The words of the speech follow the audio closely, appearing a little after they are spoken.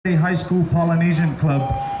High School Polynesian Club.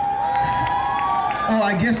 Oh,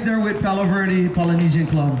 I guess they're with Palo Verde Polynesian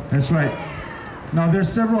Club. That's right. Now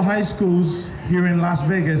there's several high schools here in Las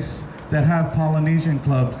Vegas that have Polynesian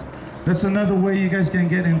clubs. That's another way you guys can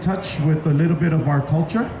get in touch with a little bit of our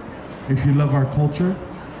culture, if you love our culture.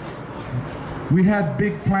 We had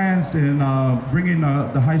big plans in bringing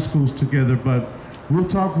the high schools together, but we'll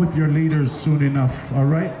talk with your leaders soon enough, all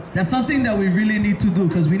right? That's something that we really need to do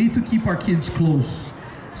because we need to keep our kids close.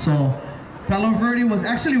 So Palo Verde was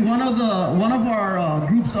actually one of our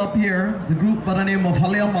groups up here. The group by the name of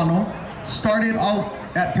Haleamano started out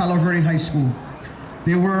at Palo Verde High School.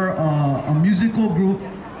 They were a musical group.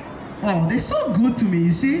 Oh, they're so good to me,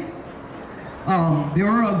 you see? They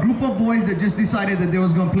were a group of boys that just decided that they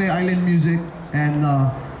was going to play island music, and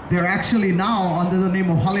they're actually now under the name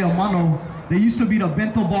of Haleamano. They used to be the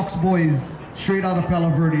Bento Box Boys, straight out of Palo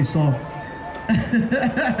Verde, so.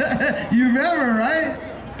 You remember, right?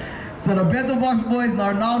 So the Bento Box Boys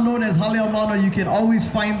are now known as Haleamano. You can always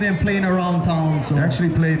find them playing around town. So they actually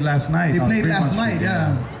played last night. They played last night,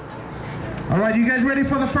 yeah. All right, you guys ready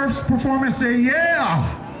for the first performance? Say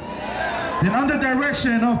yeah! Then under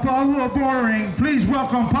direction of Palo Boring, please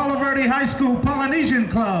welcome Palo Verde High School Polynesian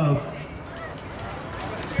Club.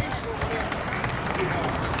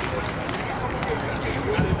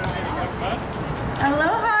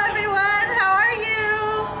 Aloha everyone, how are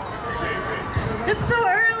you? It's so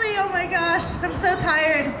early, oh my gosh, I'm so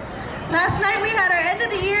tired. Last night we had our end of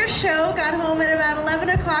the year show, got home at about 11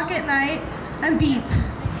 o'clock at night. I'm beat.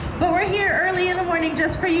 But we're here early in the morning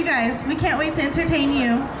just for you guys. We can't wait to entertain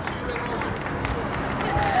you.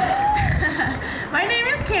 My name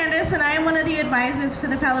is Candace and I am one of the advisors for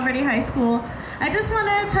the Palo Verde High School. I just want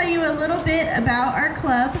to tell you a little bit about our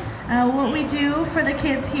club, what we do for the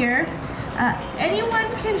kids here. Anyone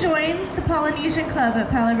can join the Polynesian Club at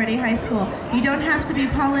Palo Verde High School. You don't have to be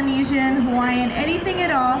Polynesian, Hawaiian, anything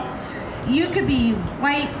at all. You could be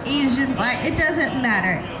white, Asian, black, it doesn't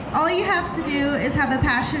matter. All you have to do is have a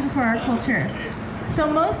passion for our culture. So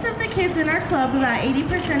most of the kids in our club, about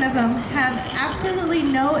 80% of them, have absolutely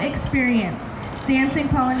no experience dancing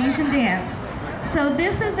Polynesian dance. So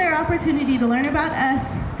this is their opportunity to learn about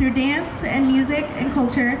us through dance and music and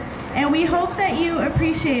culture, and we hope that you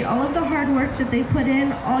appreciate all of the hard work that they put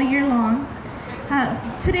in all year long.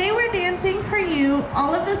 Today we're dancing for you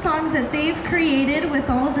all of the songs that they've created with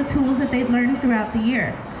all of the tools that they've learned throughout the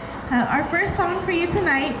year. Our first song for you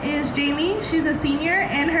tonight is Jamie. She's a senior,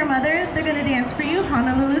 and her mother. They're gonna dance for you,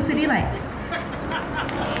 Honolulu City Lights.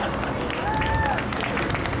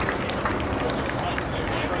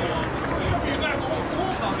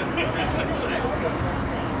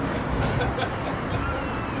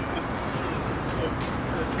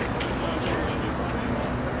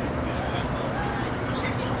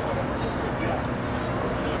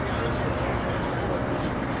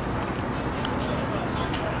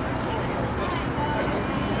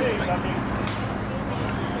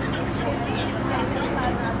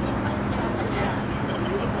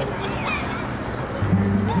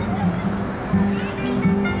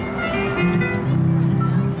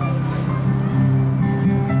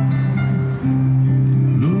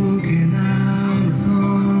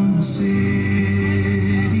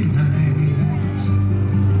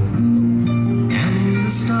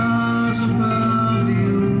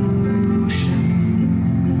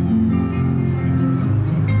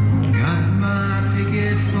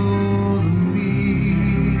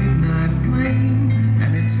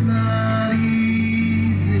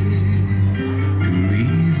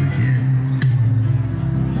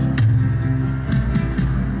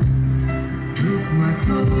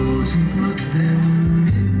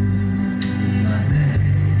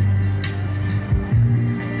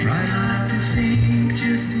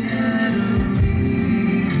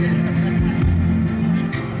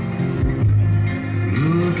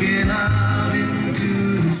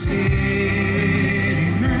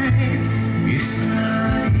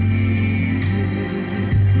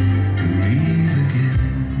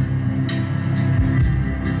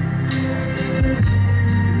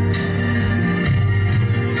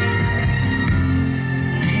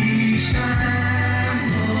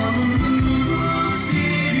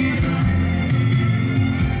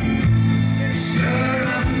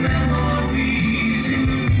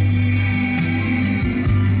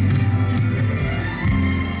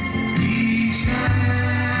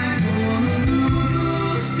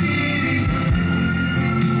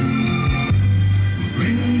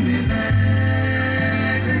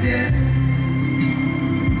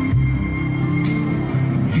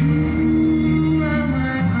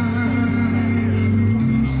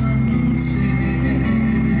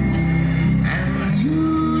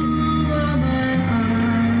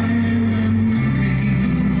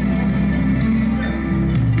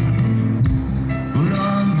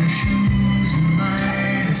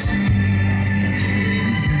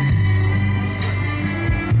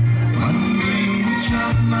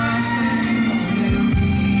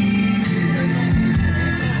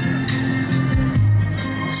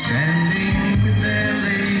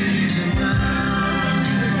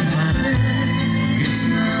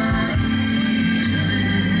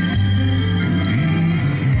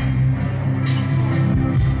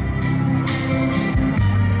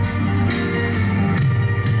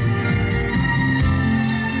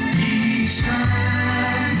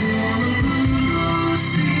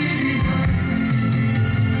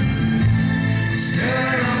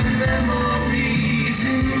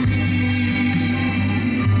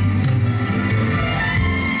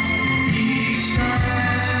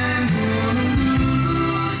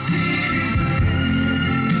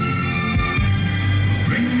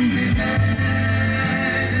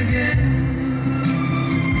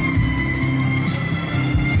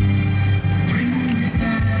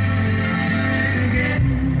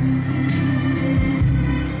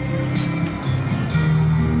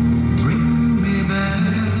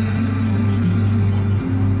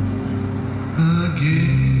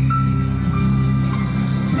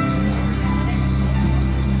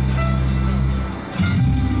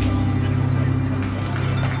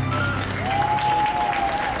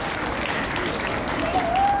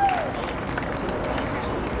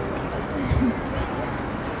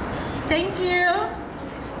 Thank you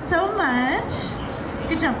so much.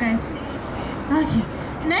 Good job, guys. Okay.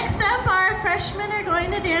 Next up, our freshmen are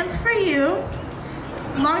going to dance for you.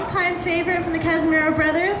 Longtime favorite from the Casimiro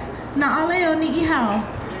brothers, Na'ale o Ni'ihau.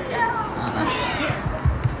 Yeah.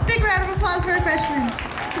 Big round of applause for our freshmen.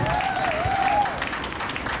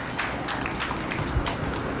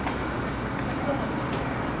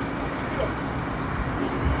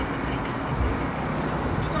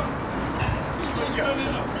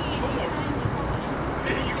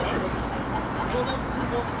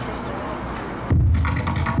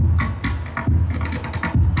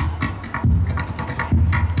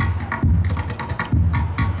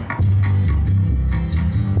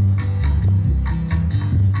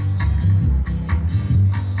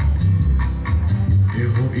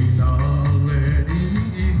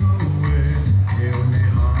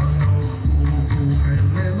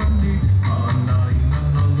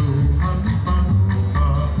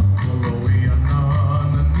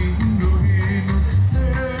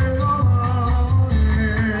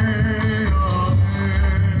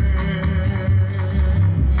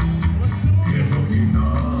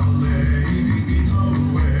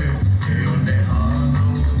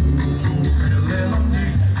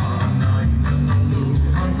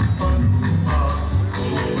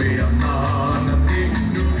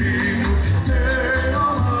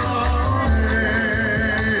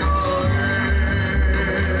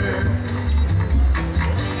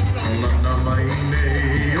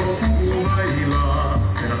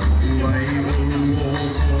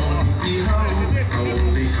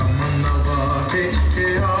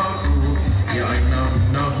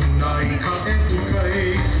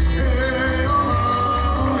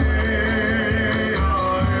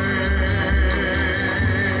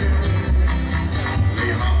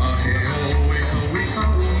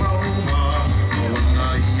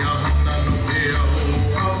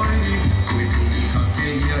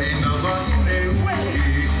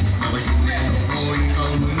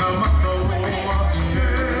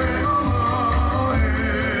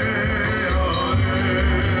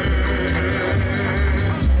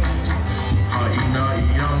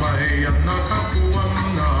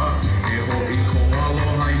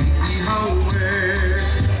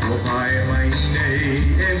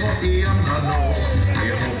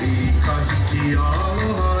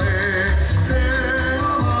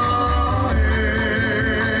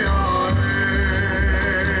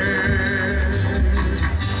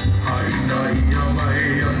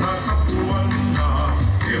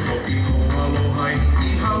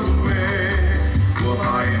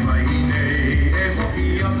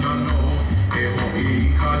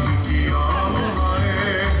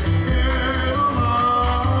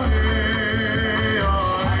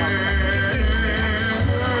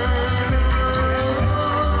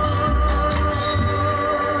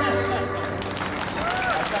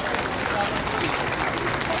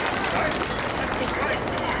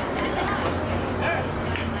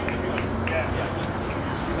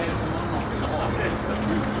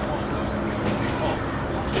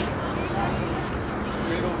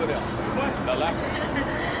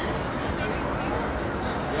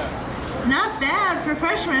 Not bad for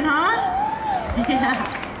freshmen, huh?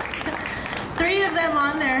 Yeah. 3 of them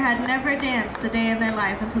on there had never danced a day in their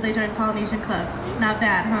life until they joined Polynesian Club. Not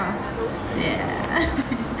bad, huh?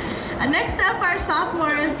 Yeah. Next up, our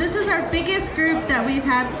sophomores. This is our biggest group that we've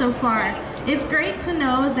had so far. It's great to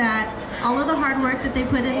know that all of the hard work that they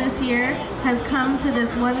put in this year has come to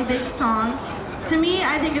this one big song. To me,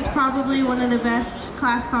 I think it's probably one of the best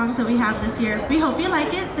class songs that we have this year. We hope you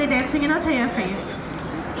like it. They're dancing in Otea for you.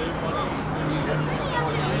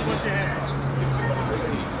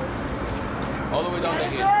 All the way down the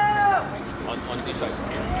hill. On this side.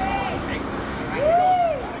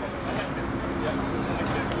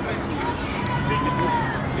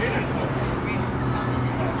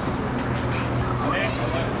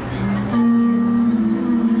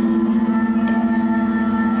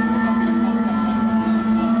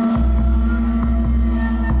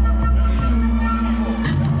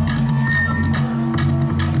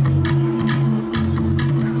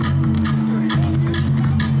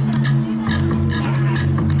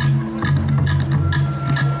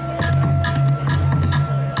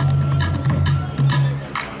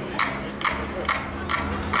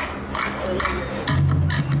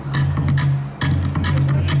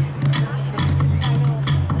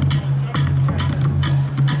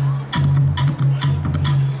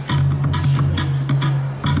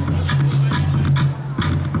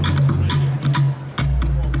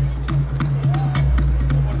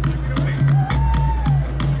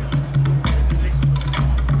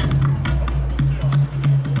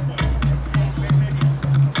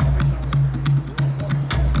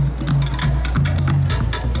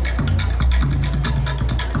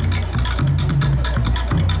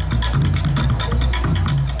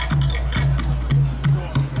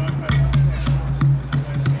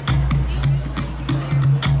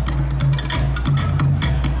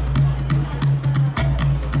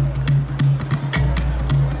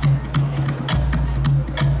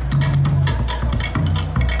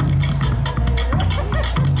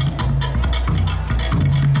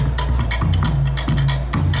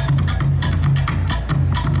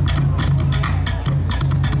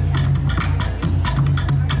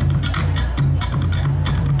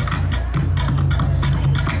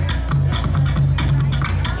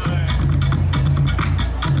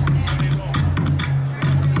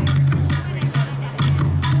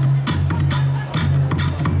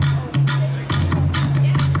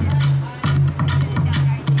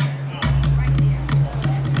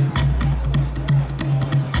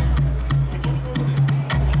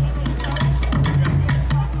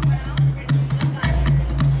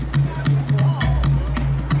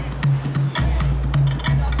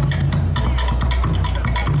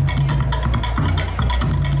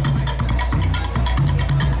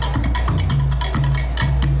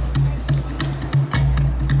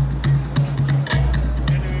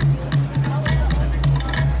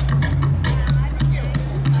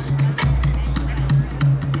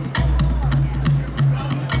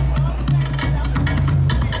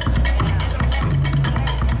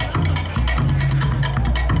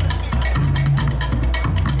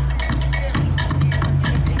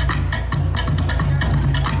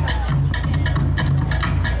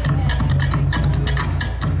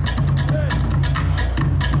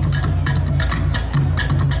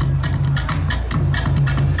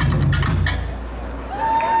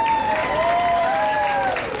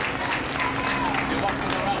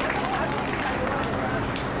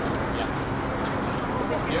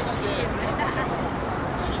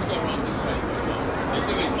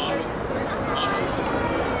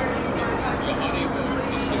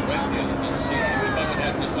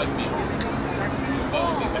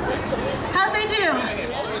 How'd they do?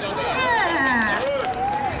 Yeah.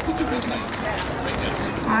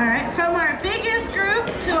 All right, from our biggest group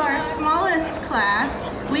to our smallest class,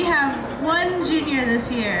 we have one junior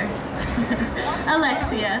this year,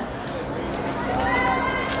 Alexia.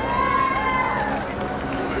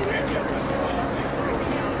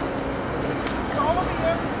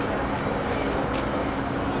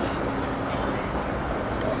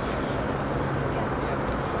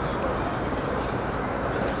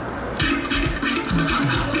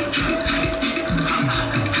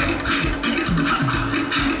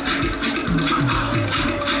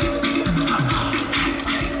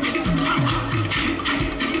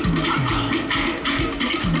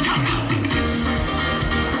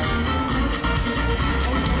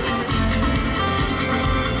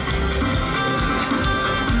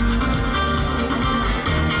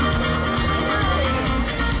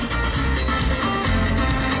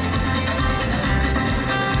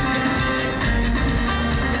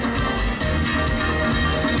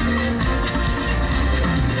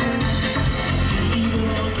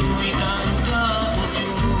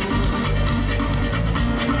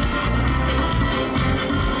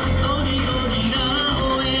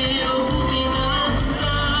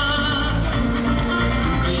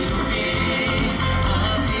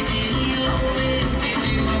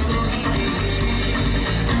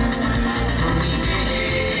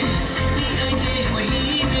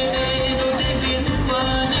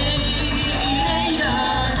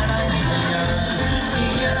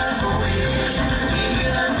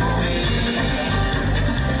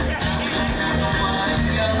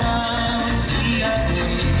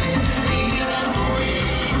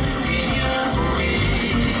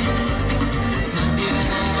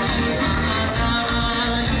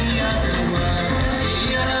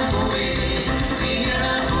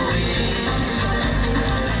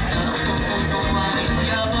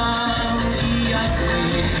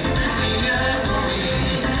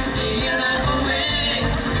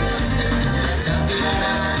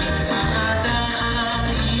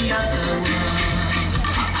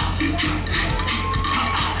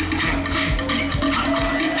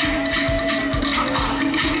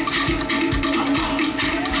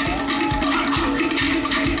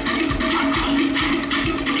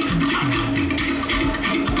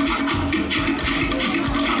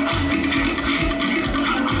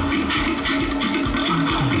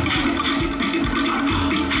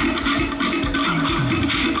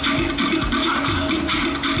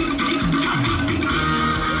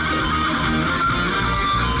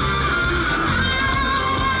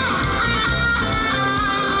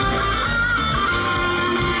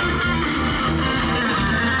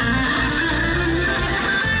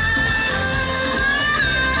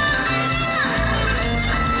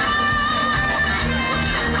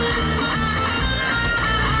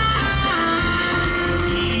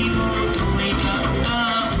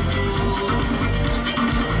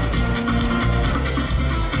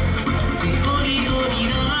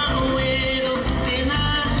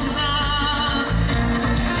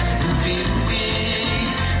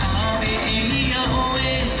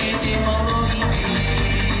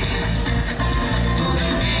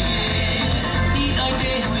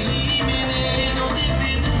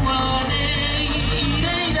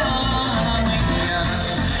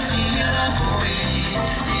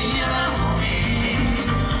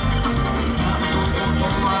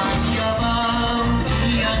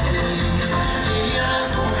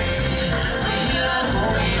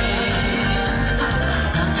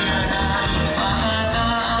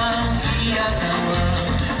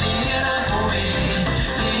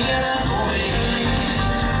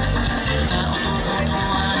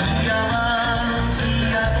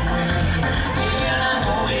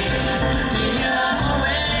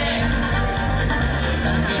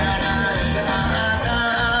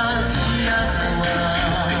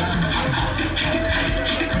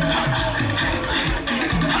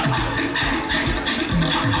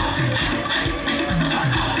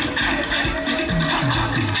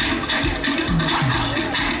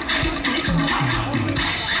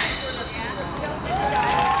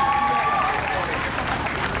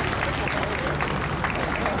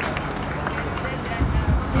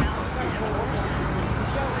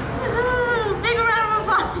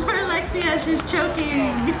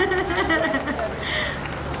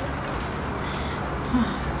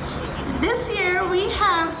 This year we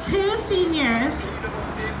have 2 seniors,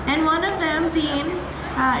 and one of them, Dean,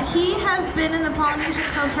 he has been in the Polynesian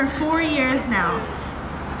Club for 4 years now.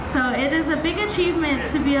 So it is a big achievement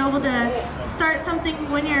to be able to start something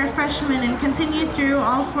when you're a freshman and continue through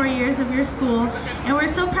all 4 years of your school. And we're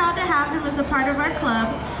so proud to have him as a part of our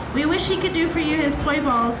club. We wish he could do for you his poi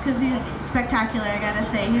balls because he's spectacular, I gotta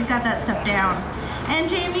say. He's got that stuff down. And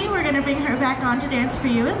Jamie, we're gonna bring her back on to dance for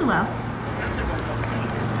you as well.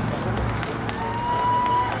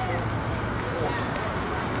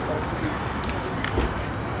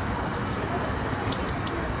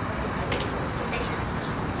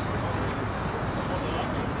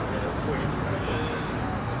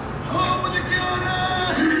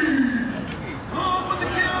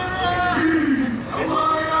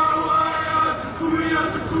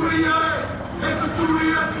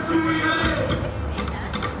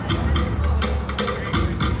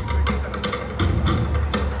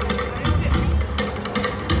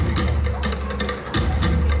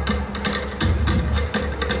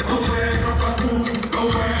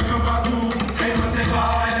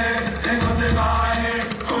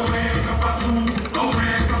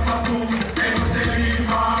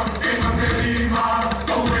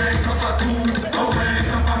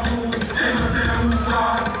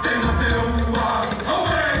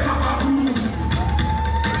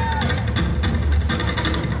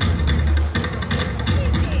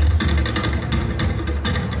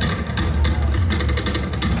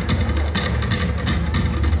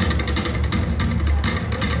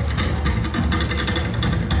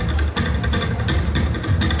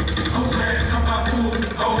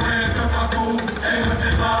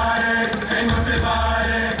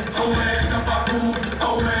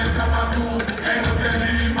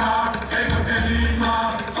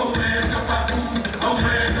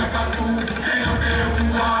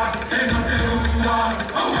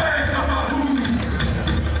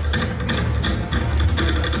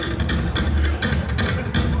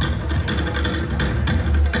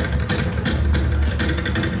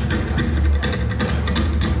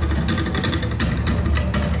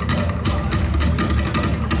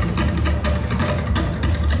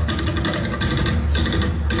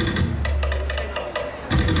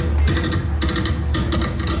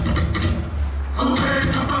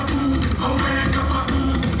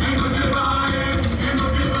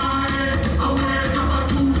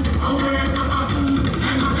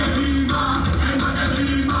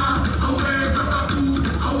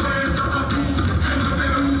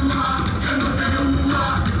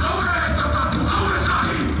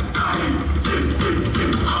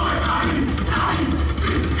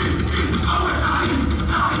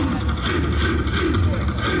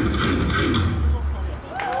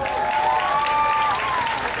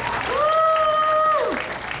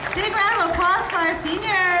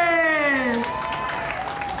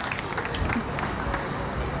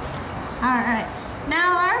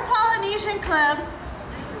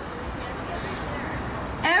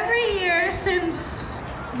 Since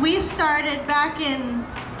we started back in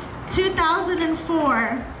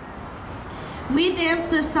 2004, we danced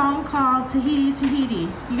this song called Tahiti Tahiti.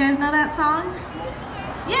 You guys know that song?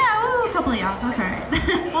 Yeah, ooh, a couple of y'all, that's all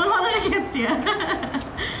right. Won't hold it against you.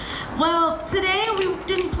 Well, today we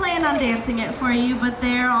didn't plan on dancing it for you, but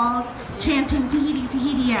they're all chanting Tahiti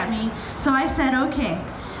Tahiti at me, so I said okay.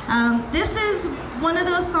 This is one of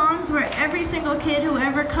those songs where every single kid who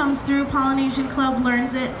ever comes through Polynesian Club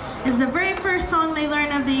learns it. It's the very first song they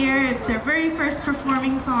learn of the year. It's their very first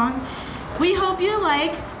performing song. We hope you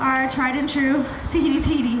like our tried and true Tahiti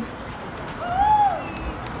Tahiti.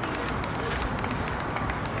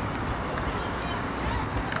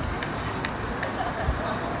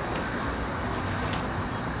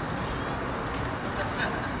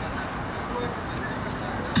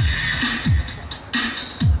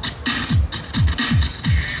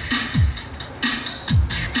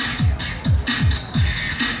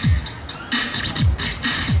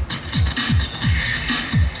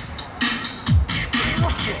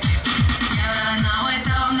 Now I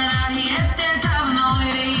don't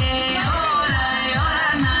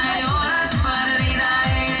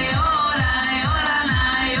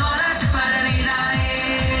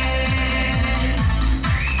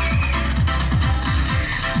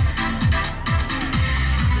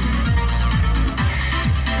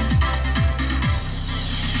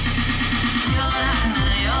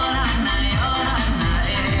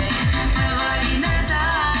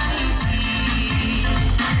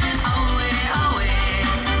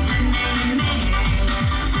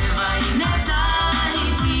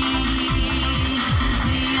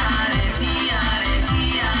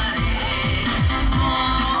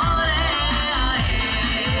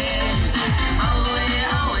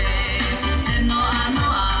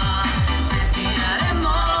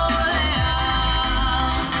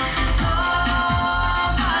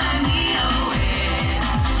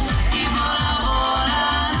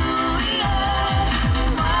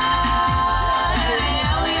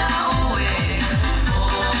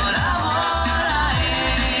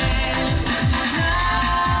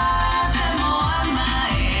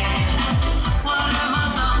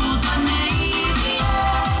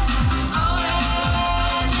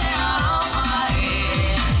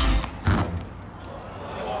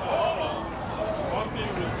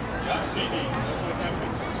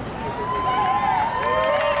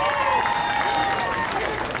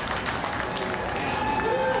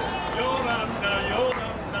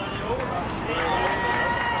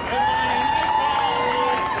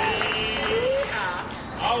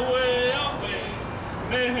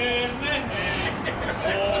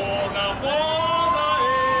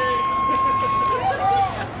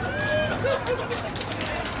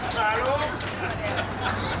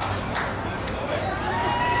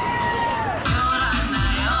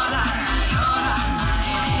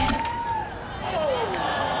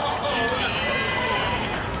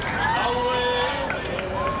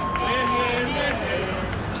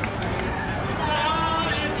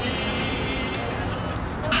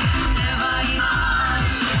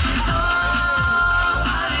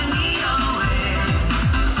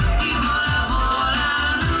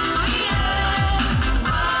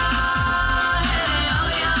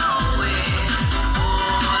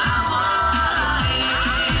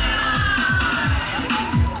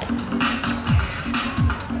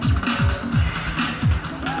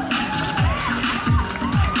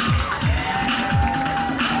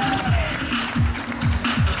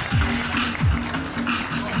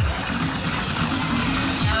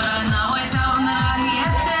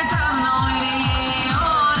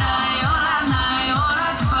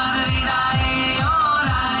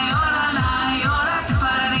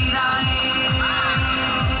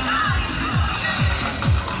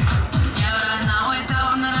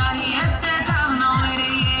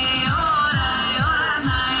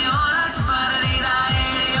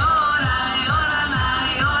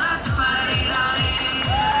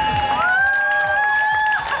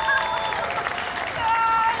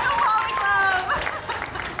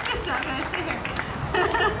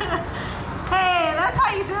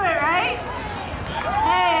how you do it, right?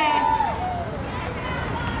 Hey.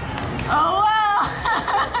 Oh, well.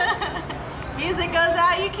 Music goes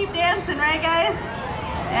out, you keep dancing, right, guys?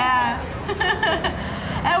 Yeah.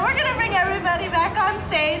 And we're gonna bring everybody back on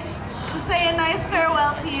stage to say a nice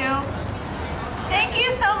farewell to you. Thank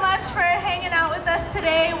you so much for hanging out with us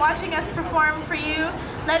today, watching us perform for you,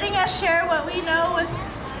 letting us share what we know with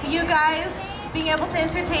you guys, being able to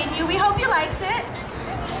entertain you. We hope you liked it.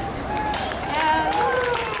 Yeah.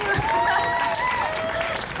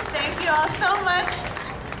 Thank you all so much.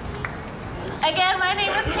 Again, my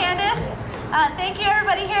name is Candace. Thank you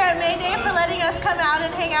everybody here at May Day for letting us come out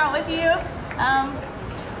and hang out with you.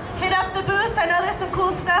 Hit up the booths. I know there's some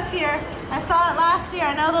cool stuff here. I saw it last year.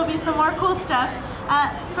 I know there'll be some more cool stuff.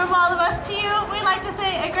 From all of us to you, we'd like to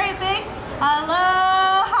say a great big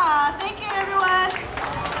aloha. Thank you.